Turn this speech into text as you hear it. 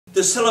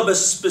The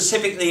syllabus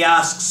specifically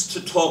asks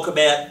to talk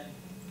about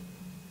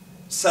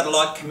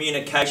satellite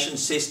communication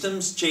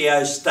systems,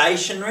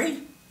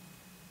 geostationary,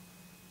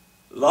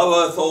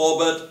 low Earth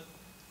orbit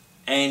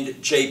and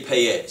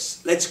GPS.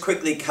 Let's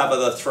quickly cover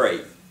the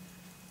three.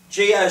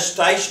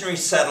 Geostationary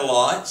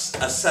satellites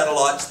are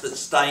satellites that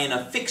stay in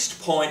a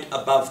fixed point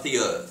above the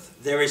Earth.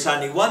 There is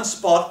only one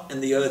spot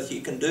in the Earth you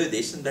can do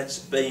this, and that's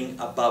being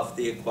above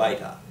the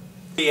equator.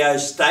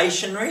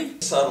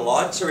 Geostationary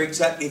satellites are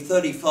exactly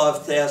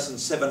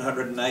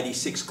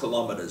 35,786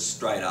 kilometres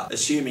straight up,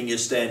 assuming you're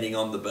standing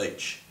on the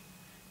beach.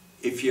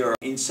 If you're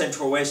in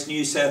central west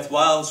New South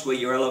Wales, where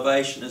your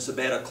elevation is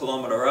about a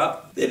kilometre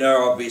up, then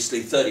they're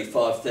obviously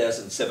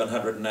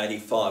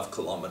 35,785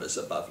 kilometres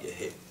above your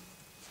head.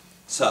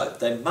 So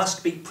they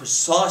must be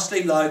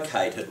precisely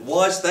located.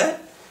 Why is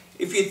that?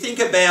 If you think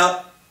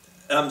about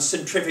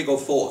centrifugal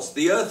force,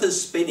 the Earth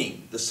is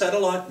spinning. The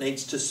satellite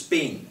needs to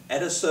spin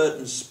at a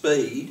certain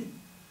speed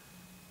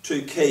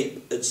to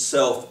keep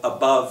itself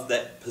above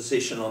that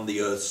position on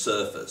the Earth's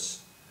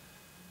surface.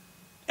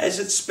 As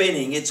it's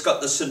spinning, it's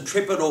got the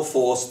centripetal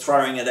force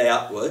throwing it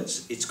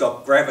outwards. It's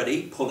got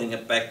gravity pulling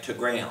it back to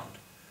ground.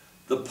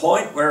 The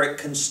point where it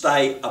can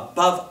stay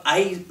above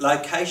a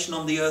location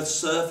on the Earth's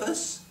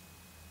surface,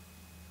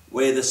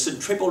 where the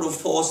centripetal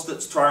force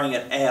that's throwing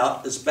it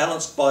out is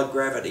balanced by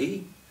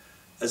gravity,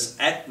 is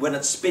when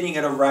it's spinning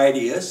at a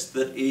radius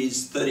that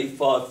is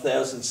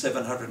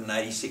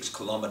 35,786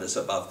 kilometres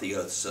above the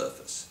Earth's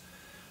surface.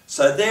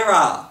 So there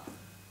are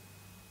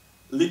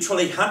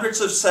literally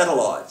hundreds of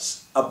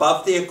satellites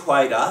above the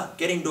equator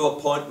getting to a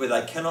point where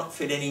they cannot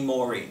fit any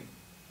more in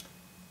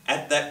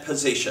at that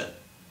position.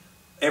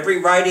 Every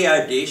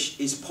radio dish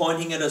is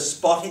pointing at a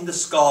spot in the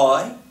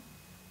sky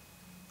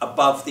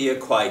above the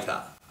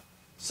equator.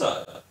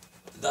 So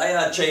they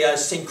are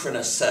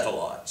geosynchronous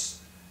satellites.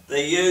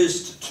 They're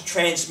used to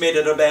transmit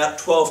at about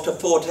 12 to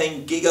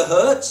 14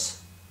 gigahertz.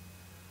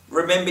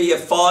 Remember your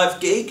 5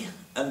 gig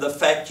and the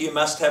fact you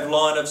must have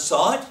line of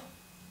sight?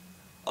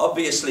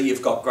 Obviously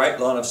you've got great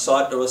line of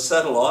sight to a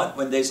satellite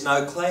when there's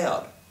no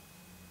cloud.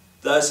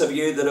 Those of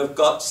you that have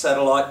got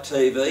satellite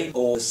TV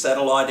or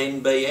satellite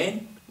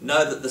NBN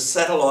know that the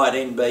satellite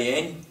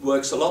NBN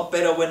works a lot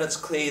better when it's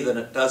clear than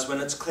it does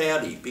when it's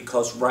cloudy,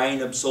 because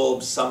rain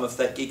absorbs some of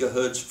that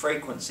gigahertz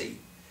frequency.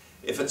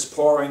 If it's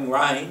pouring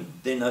rain,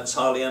 then it's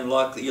highly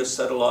unlikely your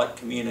satellite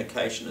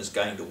communication is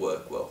going to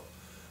work well.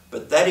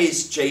 But that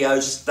is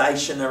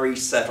geostationary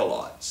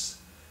satellites.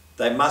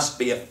 They must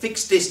be a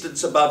fixed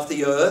distance above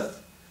the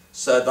Earth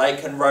so they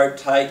can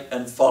rotate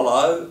and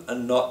follow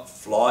and not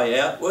fly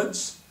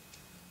outwards,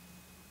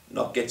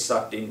 not get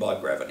sucked in by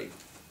gravity.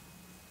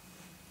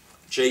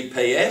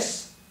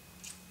 GPS.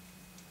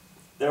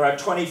 There are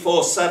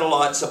 24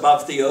 satellites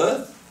above the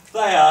Earth.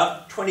 They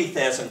are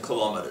 20,000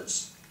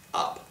 kilometres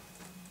up.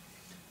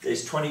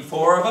 There's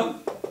 24 of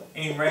them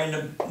in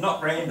random,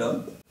 not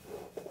random.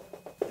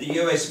 The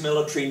US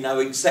military know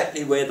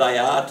exactly where they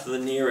are to the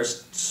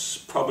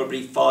nearest,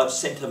 probably 5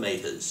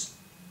 centimetres,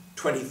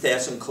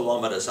 20,000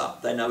 kilometres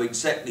up. They know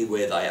exactly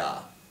where they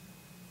are.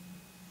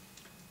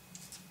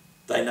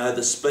 They know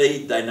the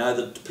speed, they know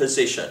the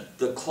position.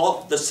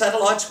 The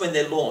satellites, when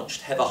they're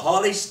launched, have a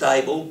highly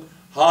stable,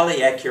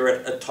 highly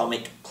accurate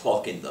atomic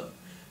clock in them.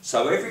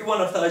 So every one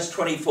of those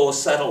 24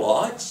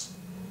 satellites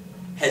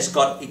has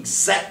got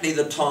exactly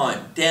the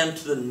time, down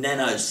to the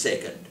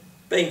nanosecond.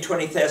 Being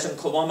 20,000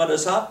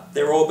 kilometres up,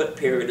 their orbit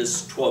period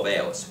is 12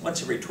 hours.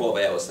 Once every 12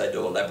 hours they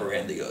do a lap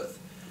around the Earth.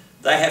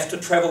 They have to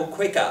travel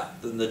quicker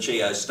than the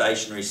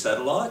geostationary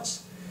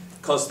satellites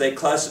because they're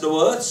closer to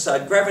Earth, so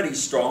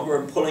gravity's stronger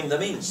and pulling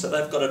them in. So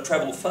they've got to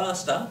travel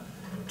faster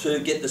to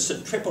get the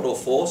centripetal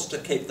force to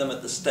keep them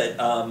at the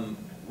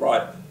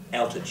right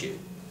altitude.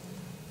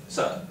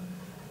 So,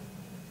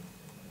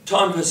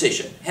 time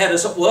position. How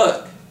does it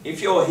work? If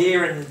you're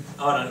here in,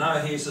 I don't know,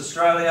 here's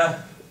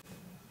Australia,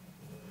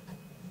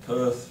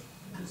 Perth,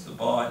 there's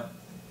Dubai,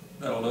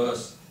 that'll do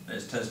us,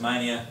 there's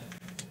Tasmania.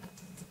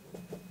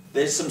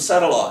 There's some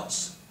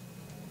satellites.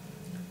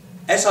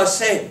 As I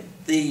said,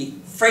 the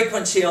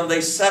frequency on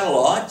these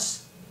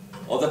satellites,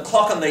 or the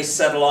clock on these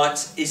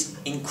satellites, is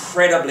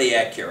incredibly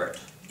accurate.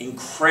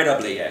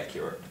 Incredibly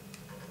accurate.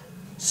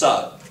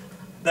 So,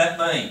 that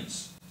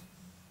means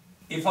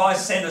if I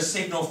send a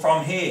signal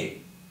from here,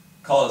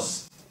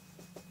 because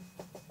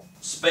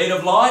speed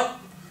of light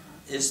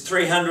is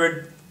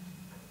 300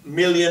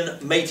 million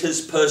metres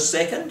per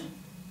second.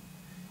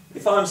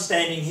 If I'm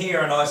standing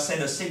here and I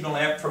send a signal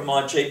out from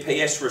my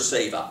GPS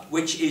receiver,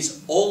 which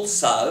is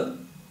also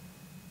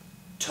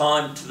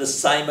timed to the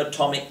same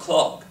atomic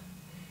clock,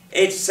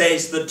 it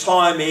says the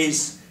time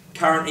is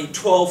currently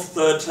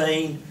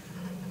 12:13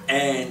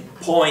 and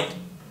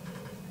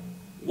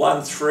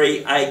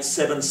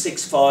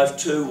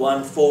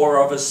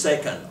 0.138765214 of a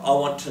second. I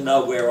want to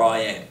know where I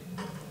am.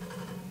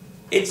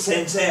 It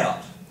sends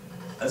out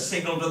a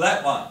signal to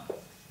that one.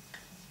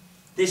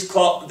 This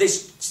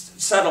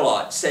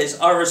satellite says,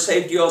 I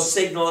received your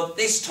signal at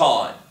this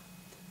time.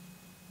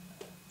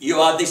 you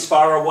are this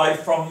far away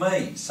from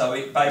me. So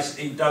it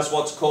basically does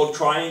what's called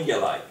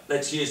triangulate.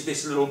 Let's use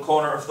this little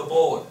corner of the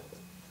board.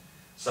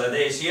 So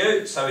there's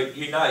you, so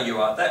you know you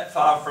are that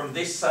far from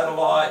this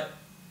satellite,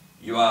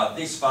 you are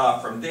this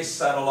far from this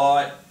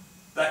satellite,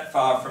 that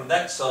far from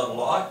that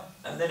satellite,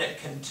 and then it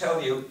can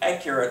tell you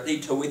accurately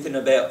to within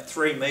about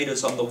 3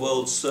 metres on the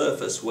world's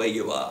surface where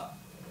you are.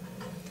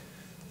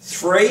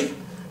 3,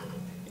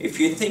 if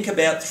you think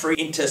about 3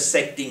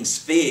 intersecting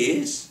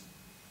spheres,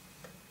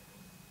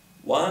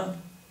 1,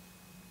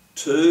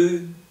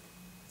 2,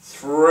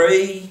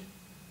 3,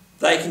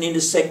 they can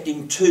intersect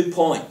in 2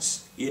 points.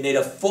 You need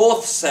a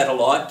 4th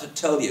satellite to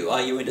tell you,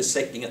 are you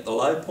intersecting at the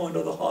low point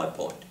or the high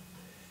point?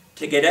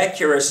 To get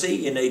accuracy,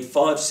 you need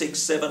 5, 6,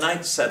 7,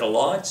 8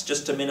 satellites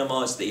just to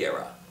minimise the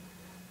error.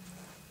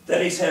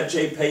 That is how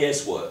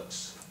GPS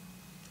works.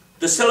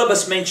 The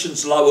syllabus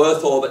mentions low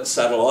Earth orbit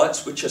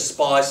satellites, which are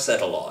spy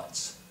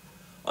satellites.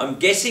 I'm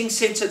guessing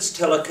since it's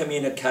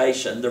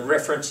telecommunication, the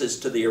reference is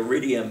to the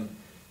Iridium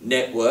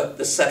network,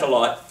 the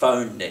satellite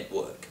phone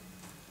network.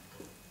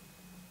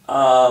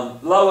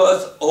 Low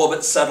Earth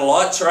orbit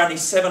satellites are only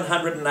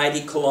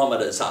 780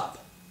 kilometres up.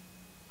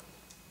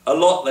 A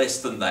lot less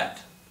than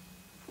that.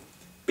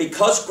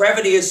 Because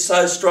gravity is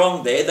so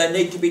strong there, they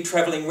need to be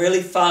travelling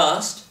really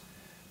fast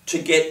to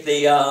get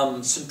the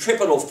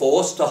centripetal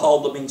force to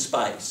hold them in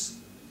space.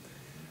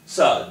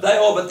 So, they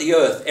orbit the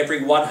Earth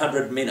every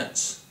 100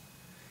 minutes.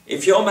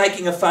 If you're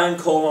making a phone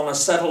call on a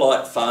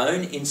satellite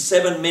phone, in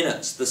 7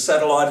 minutes the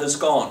satellite is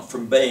gone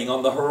from being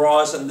on the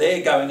horizon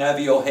there, going over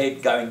your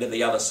head, going to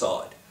the other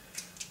side.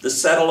 The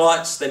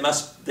satellites,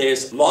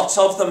 there's lots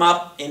of them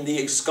up in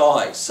the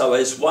sky. So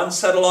as one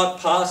satellite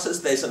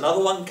passes, there's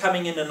another one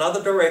coming in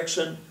another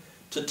direction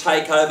to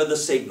take over the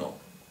signal.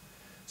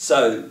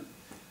 So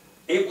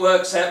it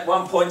works at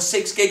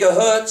 1.6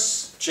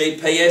 gigahertz.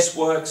 GPS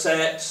works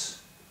at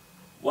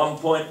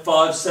 1.57,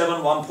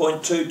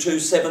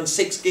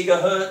 1.2276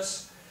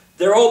 gigahertz.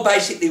 They're all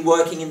basically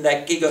working in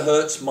that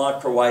gigahertz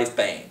microwave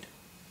band.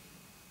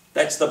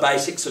 That's the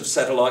basics of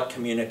satellite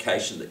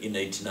communication that you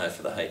need to know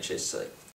for the HSC.